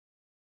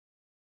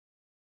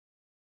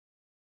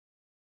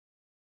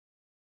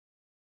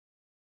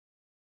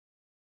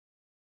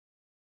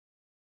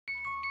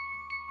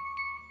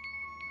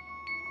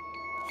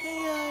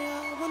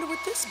I wonder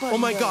what this button Oh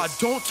my does. God,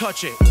 don't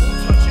touch it.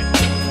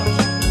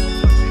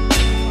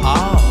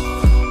 Oh.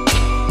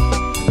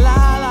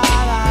 La la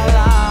la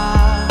la.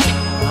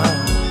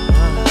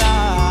 La.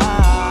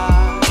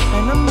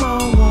 And I'm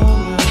on,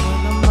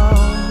 and I'm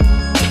on.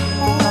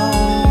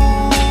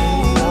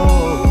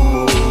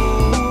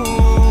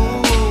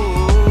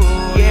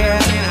 Yeah.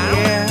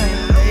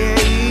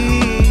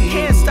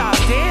 Can't stop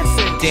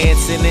dancing.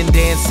 Dancing and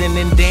dancing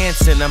and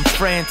dancing, I'm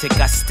frantic.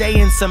 I stay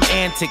in some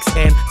antics,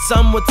 and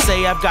some would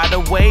say I've got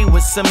away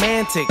with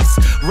semantics.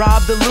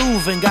 Robbed the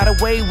Louvre and got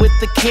away with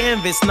the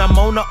canvas.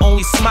 Namona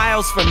only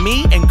smiles for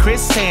me and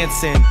Chris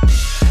Hansen.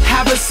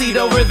 Have a seat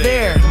over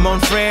there, mon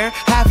frere.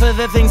 Half of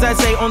the things I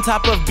say on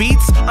top of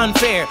beats,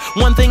 unfair.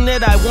 One thing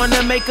that I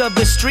wanna make of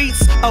the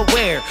streets,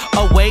 aware,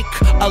 awake,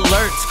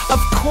 alert. Of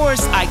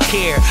course I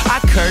care, I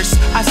curse,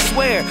 I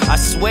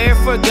swear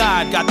for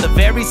God. Got the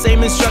very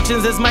same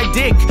instructions as my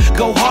dick.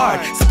 Go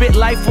hard, spit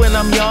life when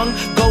I'm young,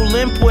 go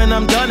limp when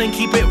I'm done, and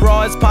keep it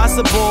raw as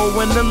possible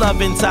when the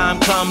loving time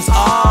comes.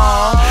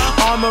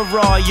 Armor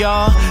raw,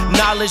 y'all.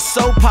 Knowledge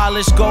so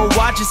polished, go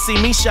watch and see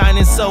me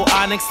shining so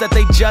onyx that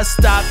they just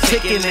stop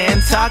ticking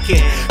and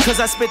talking. Cause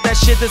I spit that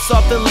shit that's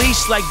off the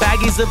leash like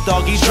baggies of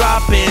doggy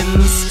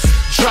droppings.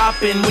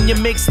 Dropping when your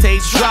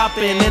mixtapes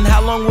dropping. And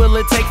how long will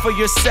it take for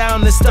your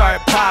sound to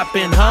start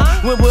popping,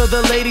 huh? When will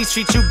the ladies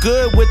treat you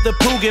good with the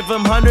poo? Give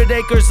them 100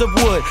 acres of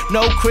wood.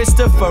 No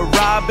Christopher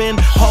Robin,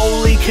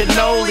 holy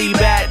cannoli,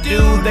 bad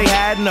dude. They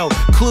had no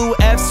clue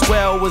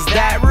Effswell was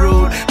that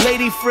rude.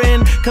 Lady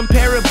friend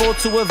comparable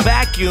to a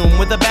vacuum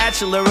with a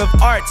Bachelor of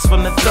Arts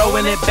from the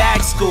throwing it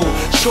back school.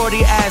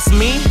 Shorty asked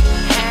me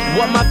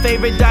what my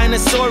favorite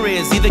dinosaur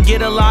is. Either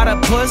get a lot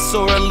of puss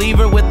or a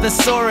lever with the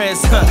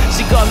thesaurus.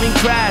 She called me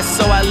crass,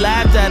 so I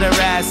laughed at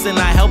her ass and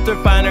I helped her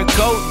find her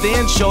coat,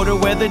 then showed her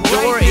where the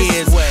door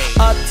is.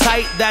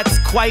 Uptight, that's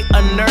quite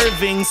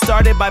unnerving.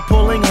 Started by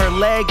pulling her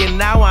leg and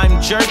now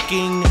I'm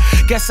jerking.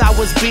 Guess I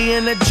was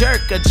being a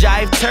jerk, a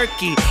jive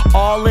turkey,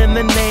 all in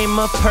the name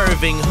of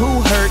perving.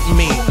 Who hurt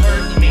me?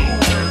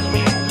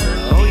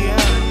 Oh yeah,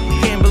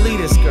 can't believe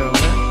this girl,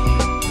 man.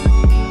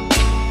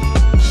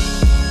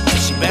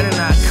 She better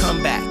not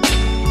come back.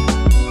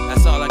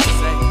 That's all I can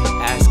say.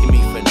 Asking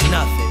me for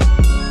nothing.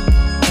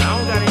 I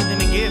don't got anything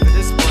to give at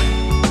this point.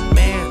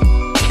 Man,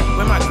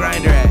 where my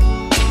grinder at?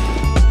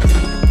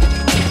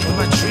 Where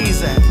my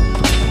trees at?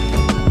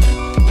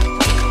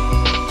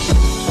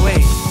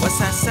 Wait, what's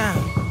that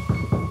sound?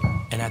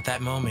 And at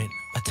that moment,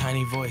 a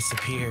tiny voice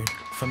appeared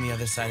from the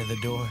other side of the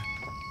door.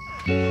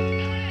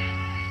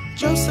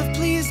 Joseph,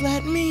 please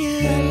let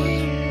me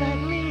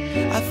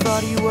in. I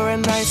thought you were a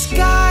nice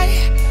guy,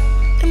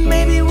 and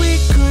maybe we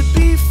could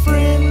be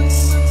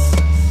friends.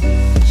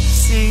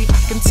 See,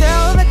 I can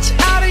tell that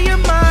you're out of your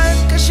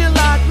mind, cause you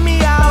locked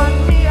me out.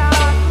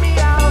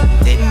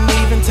 Didn't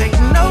even take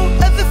note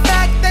of the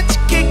fact that you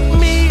kicked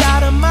me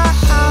out of my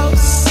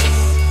house.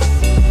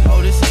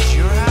 Oh, this is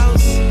your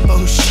house?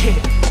 Oh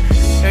shit.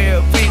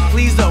 Yo,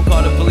 please don't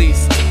call the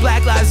police.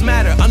 Black Lives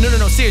Matter. Oh,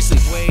 no, seriously.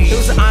 It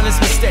was an honest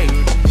mistake.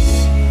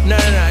 No,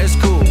 it's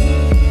cool.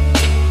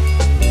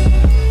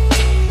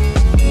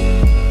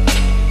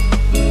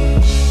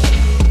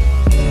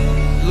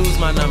 Lose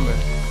my number.